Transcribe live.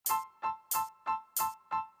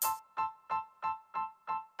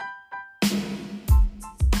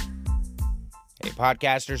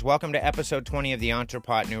podcasters? Welcome to episode 20 of the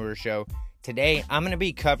Entrepreneur Show. Today, I'm going to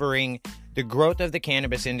be covering the growth of the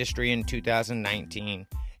cannabis industry in 2019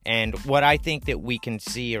 and what I think that we can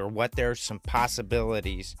see, or what there's some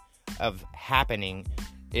possibilities of happening.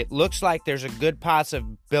 It looks like there's a good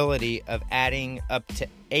possibility of adding up to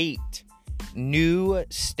 8 new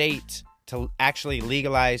states to actually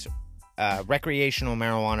legalize recreational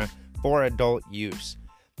marijuana for adult use.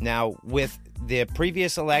 Now, with the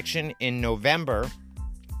previous election in November,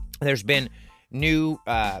 there's been new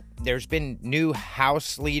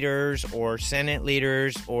House leaders or Senate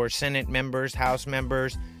leaders or Senate members, House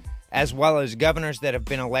members, as well as governors that have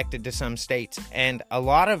been elected to some states. And a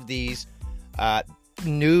lot of these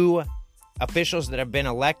new officials that have been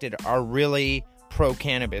elected are really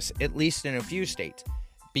pro-cannabis, at least in a few states.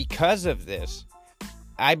 Because of this,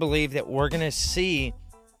 I believe that we're going to see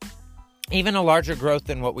even a larger growth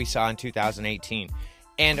than what we saw in 2018.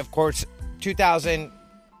 And of course,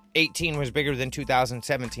 2018 was bigger than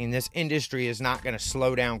 2017. This industry is not going to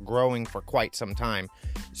slow down growing for quite some time.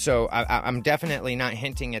 So I'm definitely not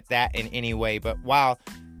hinting at that in any way. But while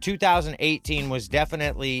 2018 was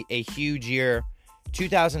definitely a huge year,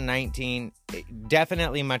 2019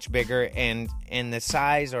 definitely much bigger, and the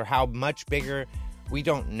size or how much bigger, we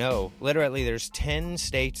don't know. Literally, there's 10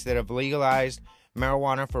 states that have legalized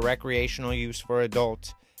marijuana for recreational use for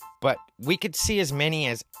adults, but we could see as many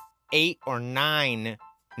as 8 or 9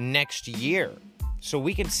 next year. So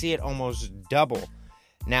we could see it almost double.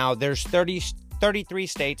 Now, there's 33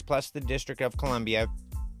 states plus the District of Columbia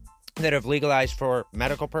that have legalized for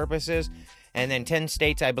medical purposes, and then 10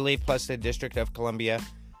 states, I believe, plus the District of Columbia,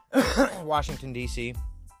 Washington, D.C.,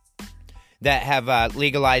 that have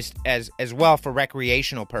legalized as well for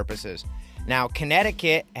recreational purposes. Now,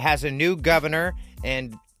 Connecticut has a new governor,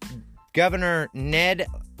 and Governor Ned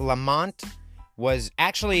Lamont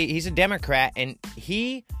he's a Democrat, and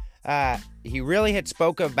he really had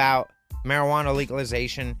spoke about marijuana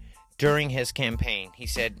legalization during his campaign. He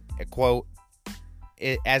said, quote,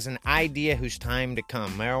 "As an idea whose time to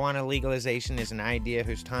come. Marijuana legalization is an idea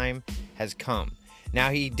whose time has come." Now,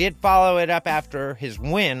 he did follow it up after his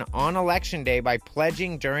win on Election Day by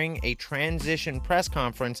pledging during a transition press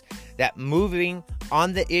conference that moving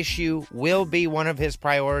on the issue will be one of his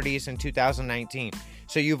priorities in 2019.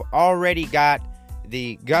 So you've already got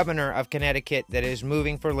the governor of Connecticut that is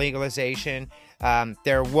moving for legalization.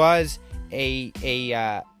 There was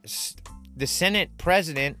the Senate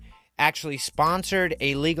president actually sponsored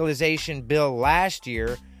a legalization bill last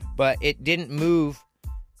year, but it didn't move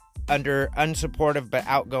under unsupportive but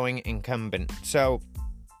outgoing incumbent. So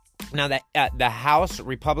now that the House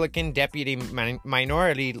Republican Deputy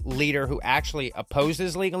Minority Leader who actually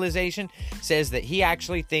opposes legalization says that he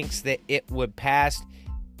actually thinks that it would pass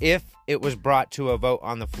if it was brought to a vote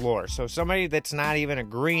on the floor. So somebody that's not even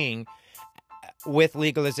agreeing with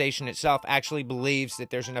legalization itself actually believes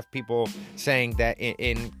that there's enough people saying that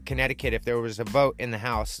in Connecticut, if there was a vote in the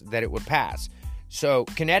House, that it would pass. So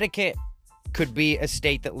Connecticut could be a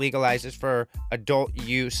state that legalizes for adult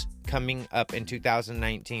use coming up in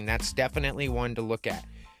 2019. That's definitely one to look at.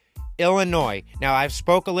 Illinois. Now, I've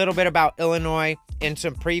spoke a little bit about Illinois in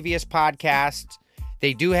some previous podcasts.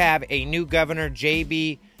 They do have a new governor,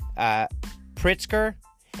 J.B. Pritzker,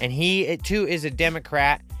 and he too is a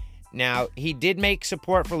Democrat. Now, he did make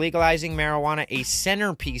support for legalizing marijuana a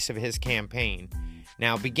centerpiece of his campaign.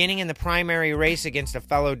 Now, beginning in the primary race against a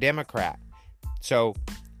fellow Democrat. So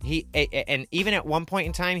and even at one point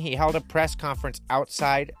in time, he held a press conference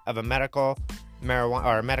outside of a medical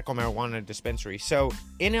marijuana dispensary. So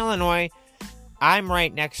in Illinois, I'm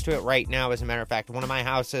right next to it right now. As a matter of fact, one of my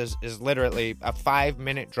houses is literally a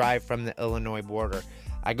 5-minute drive from the Illinois border.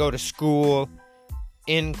 I go to school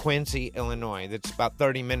in Quincy, Illinois. That's about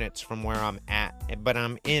 30 minutes from where I'm at, but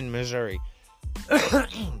I'm in Missouri.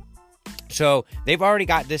 So they've already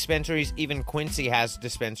got dispensaries. Even Quincy has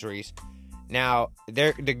dispensaries. Now,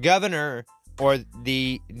 the governor, or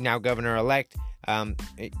the now governor-elect,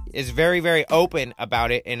 is very, very open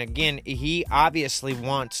about it. And again, he obviously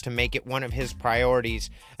wants to make it one of his priorities.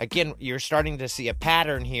 Again, you're starting to see a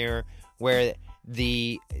pattern here where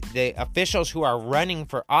the officials who are running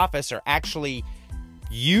for office are actually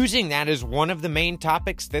using that as one of the main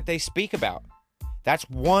topics that they speak about. That's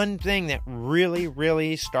one thing that really,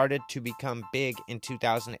 really started to become big in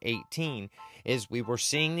 2018, is we were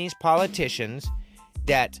seeing these politicians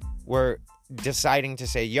that were deciding to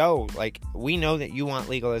say, yo, like, we know that you want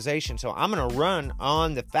legalization, so I'm going to run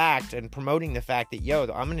on the fact and promoting the fact that, yo,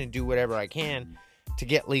 I'm going to do whatever I can to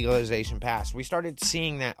get legalization passed. We started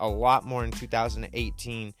seeing that a lot more in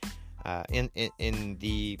 2018 in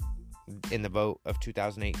the vote of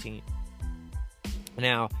 2018.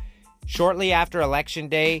 Now, shortly after Election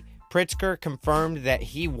Day, Pritzker confirmed that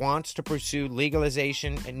he wants to pursue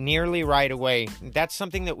legalization nearly right away. That's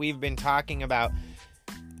something that we've been talking about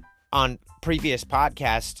on previous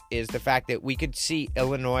podcasts, is the fact that we could see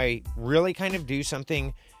Illinois really kind of do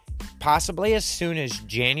something possibly as soon as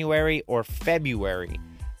January or February.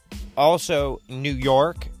 Also, New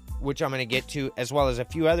York, which I'm going to get to, as well as a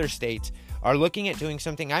few other states, are looking at doing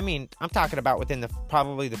something. I mean, I'm talking about within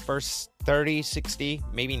probably the first 30, 60,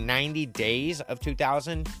 maybe 90 days of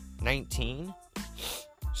 2019.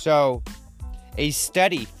 So, a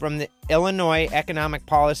study from the Illinois Economic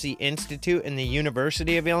Policy Institute and the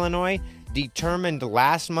University of Illinois determined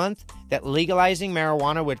last month that legalizing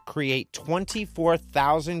marijuana would create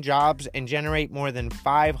 24,000 jobs and generate more than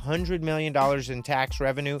 $500 million in tax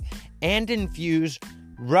revenue and infuse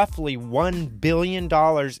roughly $1 billion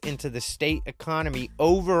into the state economy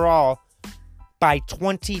overall by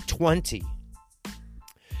 2020.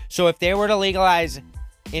 So if they were to legalize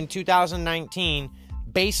in 2019,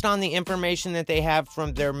 based on the information that they have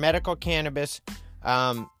from their medical cannabis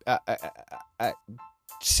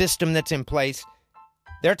system that's in place,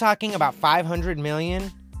 they're talking about 500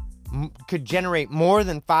 million, could generate more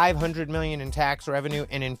than 500 million in tax revenue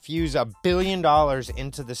and infuse $1 billion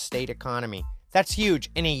into the state economy. That's huge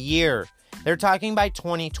in a year. They're talking by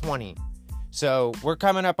 2020. So we're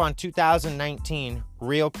coming up on 2019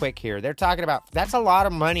 real quick here. They're talking about, that's a lot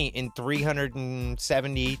of money in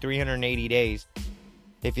 370, 380 days,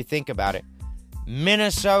 if you think about it.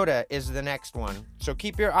 Minnesota is the next one. So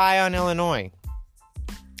keep your eye on Illinois,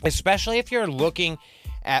 especially if you're looking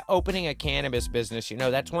at opening a cannabis business. You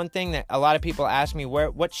know, that's one thing that a lot of people ask me,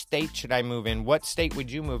 what state should I move in? What state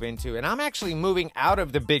would you move into? And I'm actually moving out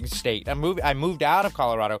of the big state. I moved out of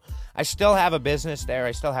Colorado. I still have a business there.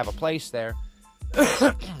 I still have a place there.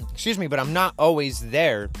 Excuse me, but I'm not always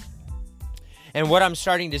there. And what I'm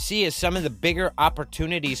starting to see is some of the bigger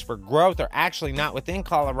opportunities for growth are actually not within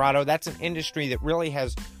Colorado. That's an industry that really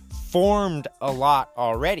has formed a lot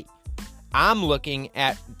already. I'm looking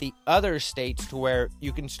at the other states to where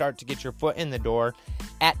you can start to get your foot in the door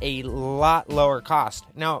at a lot lower cost.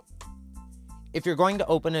 Now, if you're going to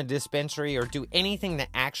open a dispensary or do anything that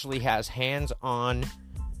actually has hands-on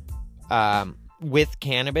with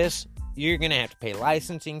cannabis, you're going to have to pay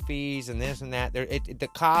licensing fees and this and that. The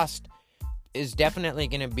cost is definitely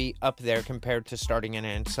going to be up there compared to starting an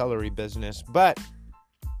ancillary business. But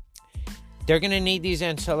they're going to need these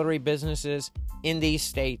ancillary businesses in these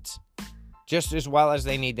states just as well as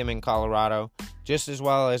they need them in Colorado, just as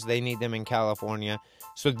well as they need them in California.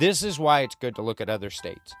 So this is why it's good to look at other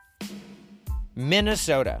states.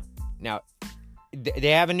 Minnesota. Now, they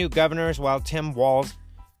have a new governor as well, Tim Walz,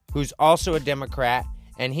 who's also a Democrat,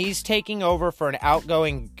 and he's taking over for an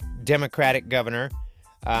outgoing Democratic governor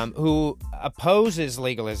who opposes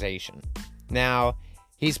legalization. Now,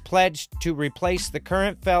 he's pledged to replace the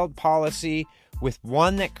current failed policy with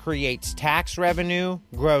one that creates tax revenue,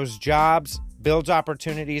 grows jobs, builds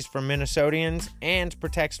opportunities for Minnesotans, and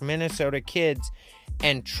protects Minnesota kids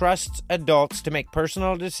and trusts adults to make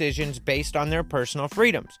personal decisions based on their personal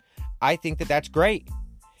freedoms. I think that that's great.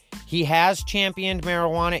 He has championed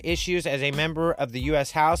marijuana issues as a member of the U.S.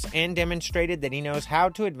 House and demonstrated that he knows how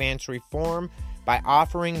to advance reform by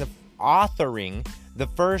authoring the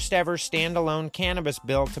first ever standalone cannabis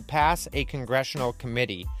bill to pass a congressional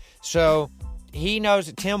committee. So he knows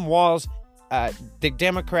that Tim Walz, the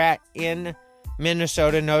Democrat in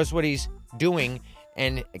Minnesota, knows what he's doing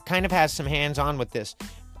and kind of has some hands-on with this.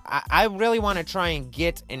 I really want to try and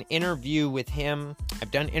get an interview with him.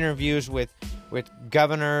 I've done interviews with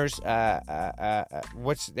governors,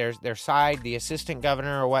 what's their side, the assistant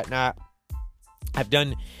governor or whatnot. I've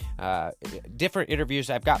done different interviews.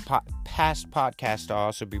 I've got past podcasts to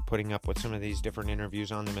also be putting up with some of these different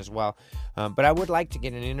interviews on them as well. But I would like to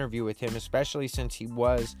get an interview with him, especially since he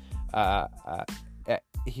was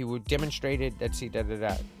demonstrated. Let's see,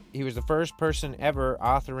 he was the first person ever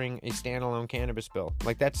authoring a standalone cannabis bill.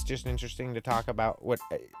 Like, that's just interesting to talk about what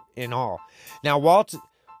in all. Now,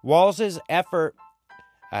 Walz's effort,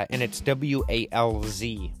 and it's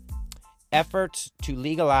WALZ, efforts to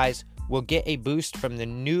legalize will get a boost from the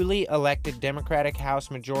newly elected Democratic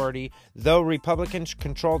House majority. Though Republicans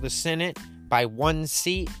control the Senate by one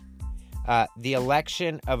seat, the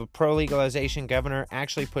election of a pro-legalization governor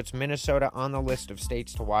actually puts Minnesota on the list of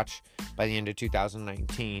states to watch by the end of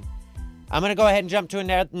 2019. I'm going to go ahead and jump to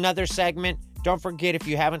another segment. Don't forget, if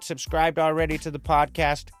you haven't subscribed already to the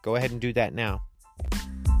podcast, go ahead and do that now.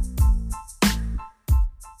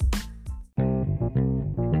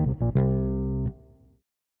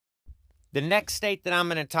 The next state that I'm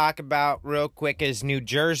going to talk about real quick is New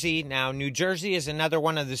Jersey. Now, New Jersey is another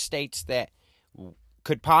one of the states that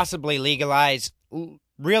could possibly legalize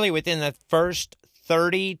really within the first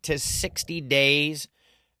 30 to 60 days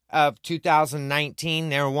of 2019.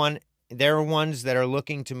 There are ones that are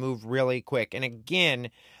looking to move really quick. And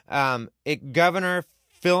again, Governor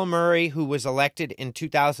Phil Murray, who was elected in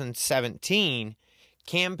 2017,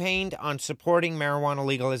 campaigned on supporting marijuana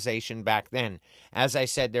legalization back then. As I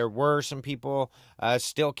said, there were some people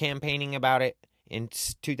still campaigning about it in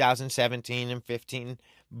 2017 and 15,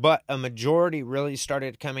 but a majority really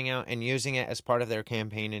started coming out and using it as part of their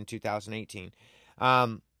campaign in 2018.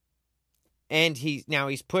 And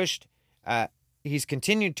he's pushed, he's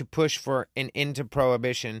continued to push for an end to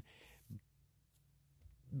prohibition,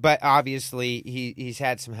 but obviously he's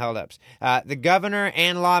had some holdups. The governor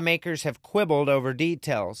and lawmakers have quibbled over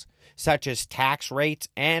details such as tax rates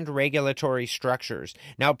and regulatory structures.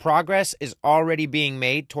 Now, progress is already being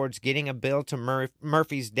made towards getting a bill to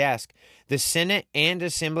Murphy's desk. The Senate and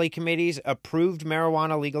Assembly committees approved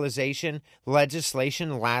marijuana legalization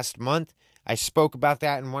legislation last month. I spoke about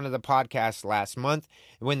that in one of the podcasts last month,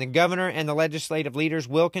 when the governor and the legislative leaders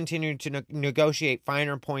will continue to negotiate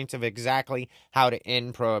finer points of exactly how to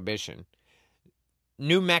end prohibition.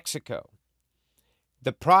 New Mexico.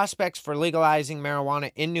 The prospects for legalizing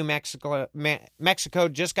marijuana in New Mexico, Mexico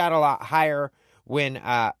just got a lot higher when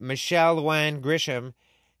Michelle Lujan Grisham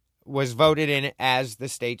was voted in as the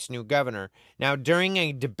state's new governor. Now, during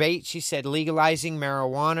a debate, she said legalizing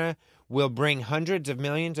marijuana will bring hundreds of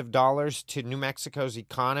millions of dollars to New Mexico's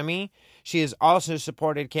economy. She has also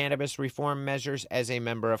supported cannabis reform measures as a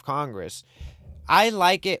member of Congress. I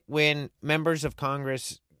like it when members of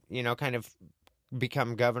Congress, kind of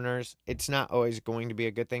become governors. It's not always going to be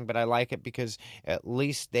a good thing, but I like it because at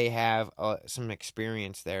least they have some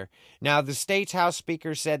experience there. Now, the state's House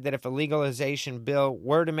Speaker said that if a legalization bill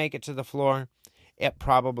were to make it to the floor, it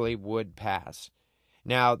probably would pass.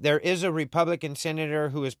 Now, there is a Republican senator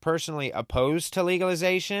who is personally opposed to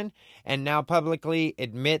legalization and now publicly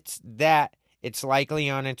admits that it's likely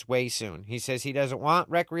on its way soon. He says he doesn't want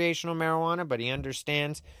recreational marijuana, but he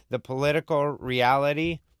understands the political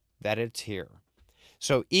reality that it's here.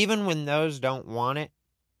 So even when those don't want it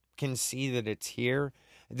can see that it's here,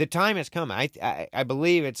 the time has come. I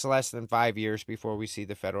believe it's less than 5 years before we see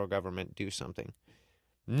the federal government do something.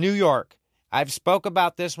 New York. I've spoke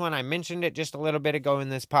about this one. I mentioned it just a little bit ago in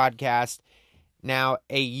this podcast. Now,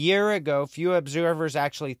 a year ago, few observers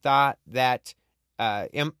actually thought that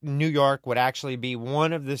New York would actually be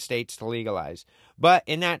one of the states to legalize. But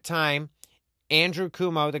in that time, Andrew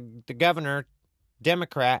Cuomo, the governor,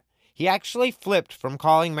 Democrat, he actually flipped from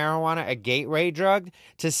calling marijuana a gateway drug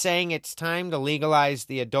to saying it's time to legalize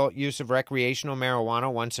the adult use of recreational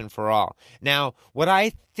marijuana once and for all. Now, what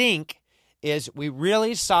I think is we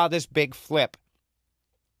really saw this big flip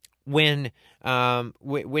when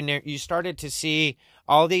you started to see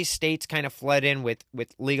all these states kind of flood in with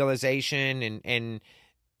legalization and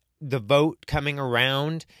the vote coming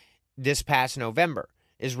around this past November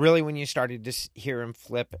is really when you started to hear him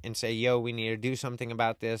flip and say, yo, we need to do something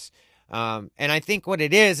about this. And I think what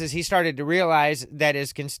it is he started to realize that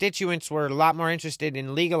his constituents were a lot more interested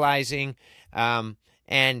in legalizing,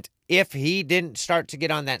 and if he didn't start to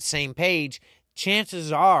get on that same page, chances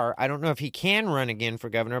are, I don't know if he can run again for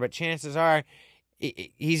governor, but chances are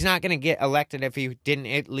he's not going to get elected if he didn't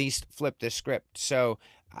at least flip the script. So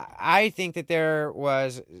I think that there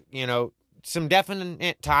was, some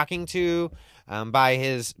definite talking to by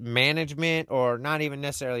his management, or not even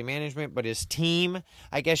necessarily management, but his team,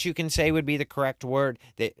 I guess you can say would be the correct word,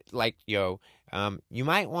 that you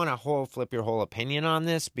might want to flip your whole opinion on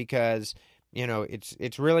this, because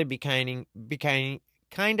it's really becoming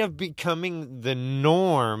the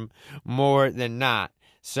norm more than not.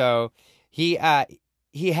 So he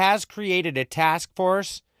has created a task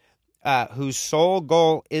force whose sole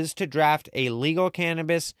goal is to draft a legal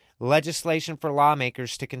cannabis legislation for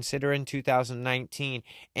lawmakers to consider in 2019,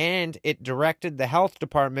 and it directed the health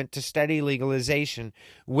department to study legalization,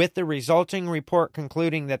 with the resulting report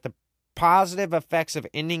concluding that the positive effects of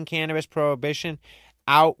ending cannabis prohibition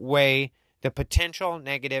outweigh the potential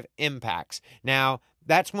negative impacts. Now,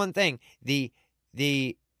 that's one thing. The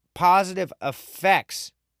positive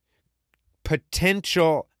effects,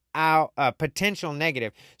 potential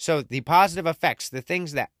negative. So the positive effects, the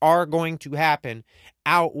things that are going to happen,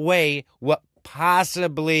 outweigh what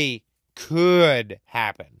possibly could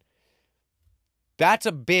happen. That's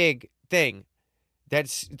a big thing.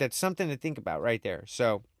 That's something to think about right there.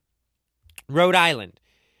 So, Rhode Island.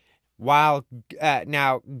 While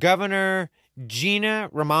now Governor Gina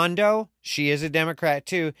Raimondo, she is a Democrat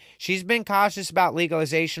too. She's been cautious about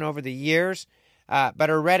legalization over the years, but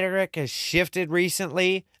her rhetoric has shifted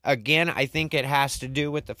recently. Again, I think it has to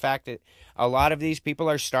do with the fact that a lot of these people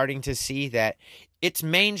are starting to see that it's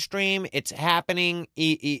mainstream, it's happening,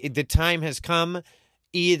 the time has come.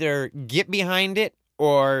 Either get behind it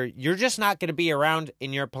or you're just not going to be around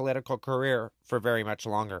in your political career for very much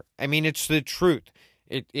longer. I mean, it's the truth.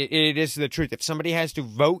 It is the truth. If somebody has to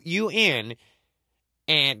vote you in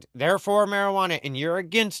and they're for marijuana and you're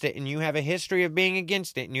against it and you have a history of being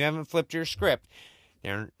against it and you haven't flipped your script,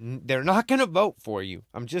 they're not going to vote for you.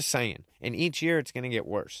 I'm just saying. And each year it's going to get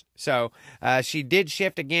worse. So she did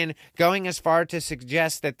shift again, going as far to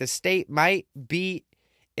suggest that the state might be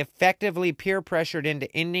effectively peer pressured into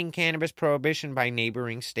ending cannabis prohibition by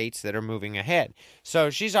neighboring states that are moving ahead. So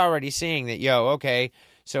she's already seeing that, okay,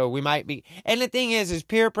 so we might be. And the thing is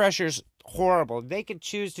peer pressure's horrible. They could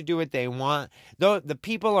choose to do what they want. Though the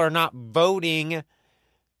people are not voting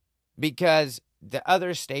because the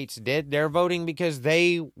other states did. They're voting because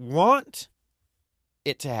they want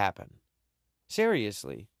it to happen.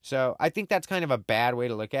 Seriously. So I think that's kind of a bad way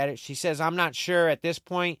to look at it. She says, I'm not sure at this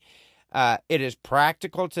point it is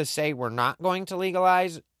practical to say we're not going to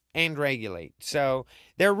legalize and regulate. So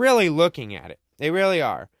they're really looking at it. They really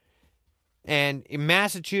are. And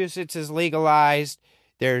Massachusetts is legalized.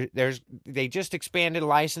 They just expanded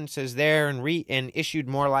licenses there and issued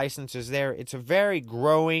more licenses there. It's a very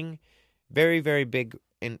growing, very, very big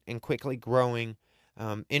and quickly growing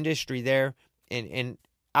industry there. And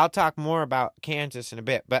I'll talk more about Kansas in a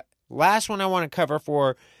bit. But last one I want to cover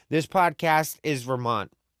for this podcast is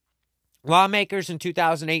Vermont. Lawmakers in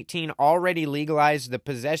 2018 already legalized the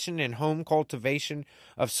possession and home cultivation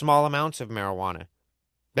of small amounts of marijuana.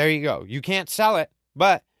 There you go. You can't sell it,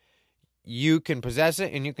 but you can possess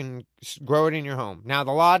it and you can grow it in your home. Now,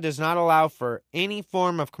 the law does not allow for any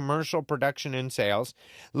form of commercial production and sales,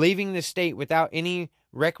 leaving the state without any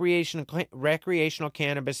recreational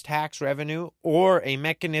cannabis tax revenue or a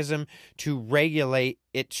mechanism to regulate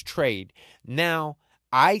its trade. Now,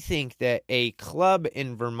 I think that a club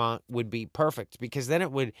in Vermont would be perfect because then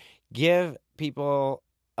it would give people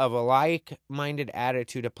of a like-minded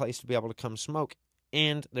attitude a place to be able to come smoke.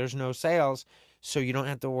 And there's no sales, so you don't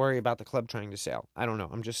have to worry about the club trying to sell. I don't know.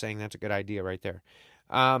 I'm just saying that's a good idea right there.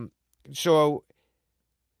 So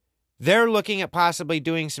they're looking at possibly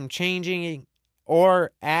doing some changing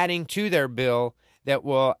or adding to their bill that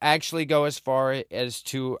will actually go as far as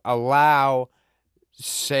to allow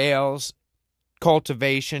sales,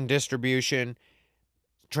 cultivation, distribution,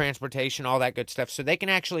 transportation, all that good stuff. So they can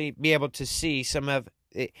actually be able to see some of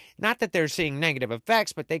it. Not that they're seeing negative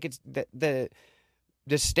effects, but they could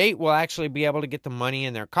the state will actually be able to get the money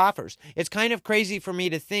in their coffers. It's kind of crazy for me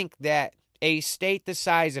to think that a state the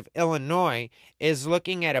size of Illinois is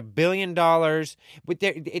looking at $1 billion. But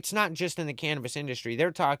it's not just in the cannabis industry. They're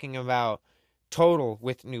talking about total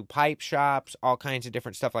with new pipe shops, all kinds of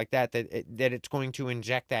different stuff like that it's going to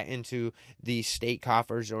inject that into the state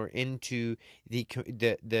coffers or into the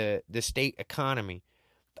state economy.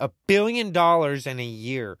 $1 billion in a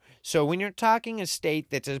year. So when you're talking a state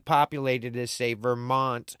that's as populated as, say,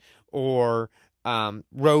 Vermont or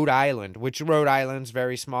Rhode Island, which Rhode Island's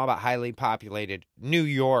very small but highly populated, New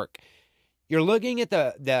York, you're looking at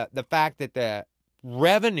the fact that the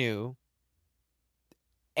revenue,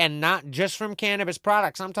 and not just from cannabis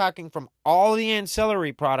products, I'm talking from all the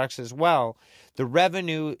ancillary products as well, the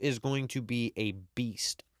revenue is going to be a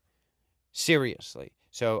beast. Seriously.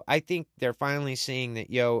 So I think they're finally seeing that,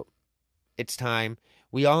 it's time.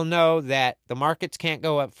 We all know that the markets can't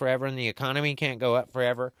go up forever and the economy can't go up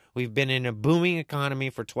forever. We've been in a booming economy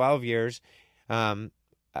for 12 years.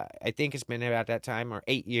 I think it's been about that time, or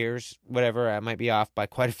 8 years, whatever. I might be off by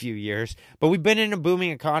quite a few years. But we've been in a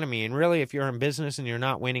booming economy, and really, if you're in business and you're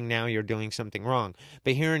not winning now, you're doing something wrong.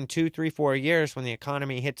 But here in 2, 3, 4 years, when the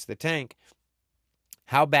economy hits the tank,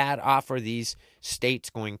 how bad off are these states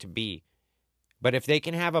going to be? But if they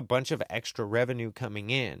can have a bunch of extra revenue coming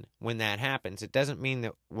in when that happens, it doesn't mean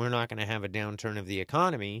that we're not going to have a downturn of the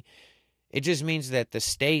economy. It just means that the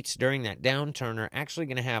states during that downturn are actually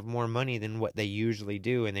going to have more money than what they usually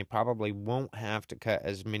do, and they probably won't have to cut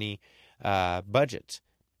as many budgets.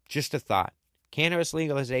 Just a thought. Cannabis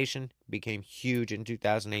legalization became huge in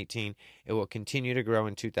 2018. It will continue to grow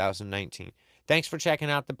in 2019. Thanks for checking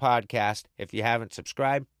out the podcast. If you haven't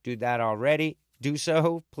subscribed, do that already. Do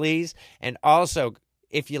so, please. And also,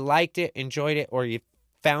 if you liked it, enjoyed it, or you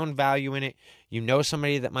found value in it, you know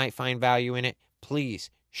somebody that might find value in it, please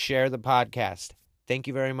share the podcast. Thank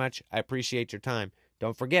you very much. I appreciate your time.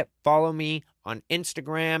 Don't forget, follow me on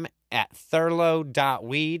Instagram at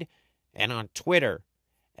thurlow.weed. and on Twitter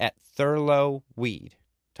at Thurlow Weed.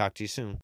 Talk to you soon.